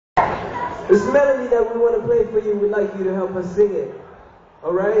This melody that we want to play for you, we'd like you to help us sing it.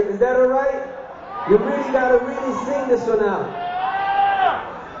 Alright? Is that alright? You really gotta really sing this one out.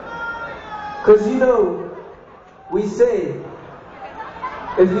 Cause you know, we say,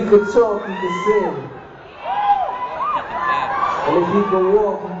 if you could talk, you can sing. And if you can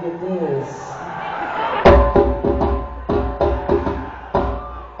walk, you can dance.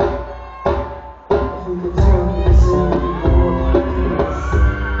 If you can talk, you can sing.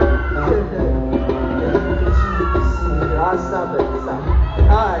 If you can walk, you can dance. I'll stop it. Stop.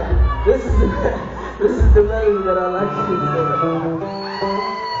 Alright, this is the melody that I like you to sing.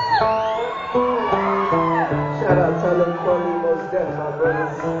 Shout out to them Marley, most deaf, my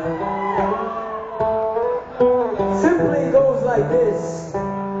brothers. Simply goes like this.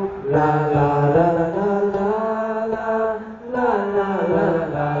 La la la la la la la la la la la la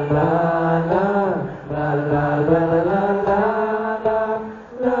la la la la.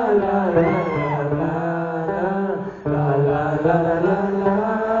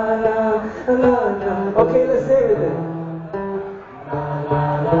 Okay, let's say it then.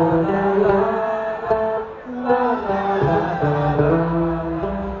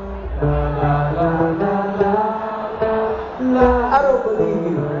 I don't believe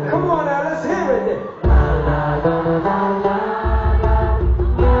you. Come on now, let's hear it then.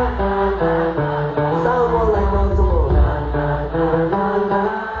 Sound more like Baltimore.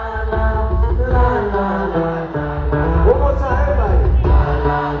 One more time, everybody.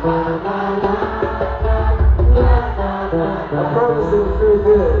 I promise it will feel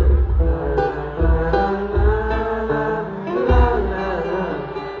good.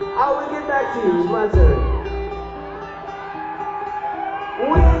 I will get back to you. It's my turn.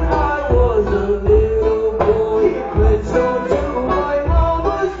 When I was a little boy, clenched onto my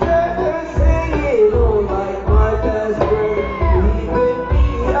mama's dress, hanging on like my best friend. Leaving me,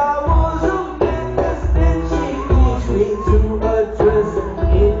 I was a mess. Then she teach me to address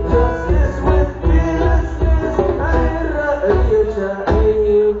injustice with fearlessness.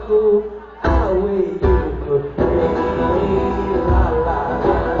 I wait you could pray. La la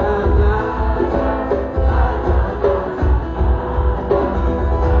la la la.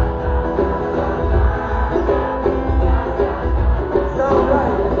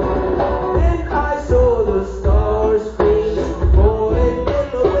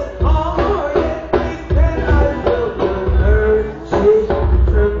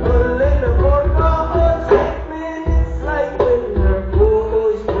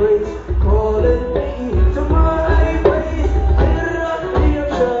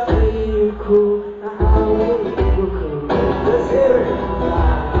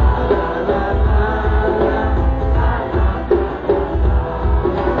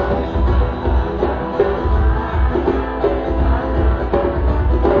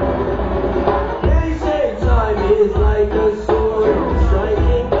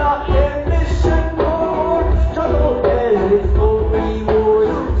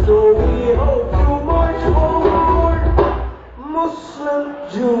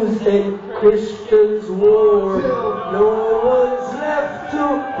 Christians war, no one's left to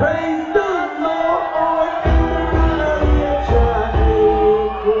praise the Lord.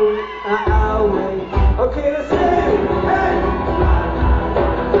 Okay, let's say it. Hey!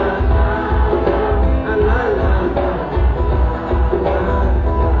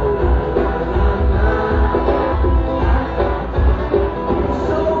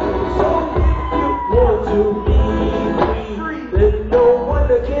 So if you want to be free, then no one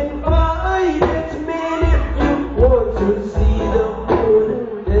can fight it. Man, if you want to see the moon,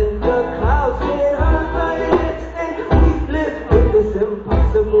 then the clouds can hide it. And we live in this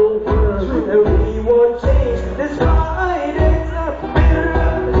impossible world, and we won't change this fight. It's a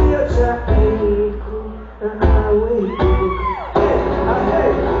miracle, a child, and I wait.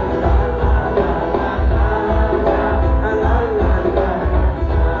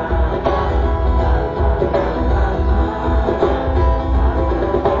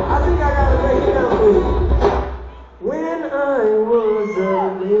 When I was a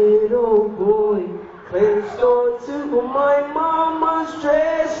little boy, clenched onto my mama's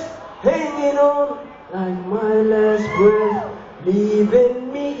dress, hanging on like my last breath.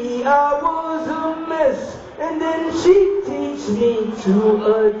 Leaving me, I was a mess. And then she teach me to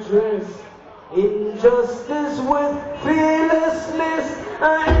address injustice with fearlessness.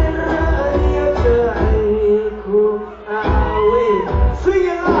 Sing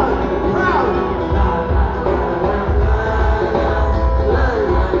it loud, proud.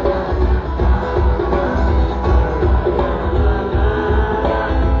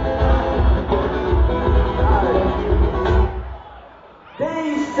 They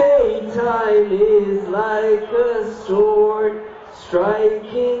say time is like a sword,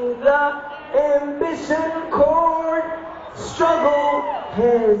 striking the ambition chord. Struggle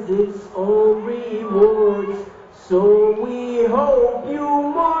has its own rewards, so we hope you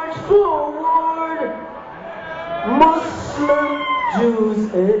march forward. Muslim,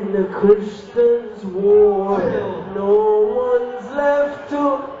 Jews, and the Christians war. No one's left to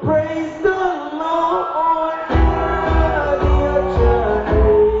praise the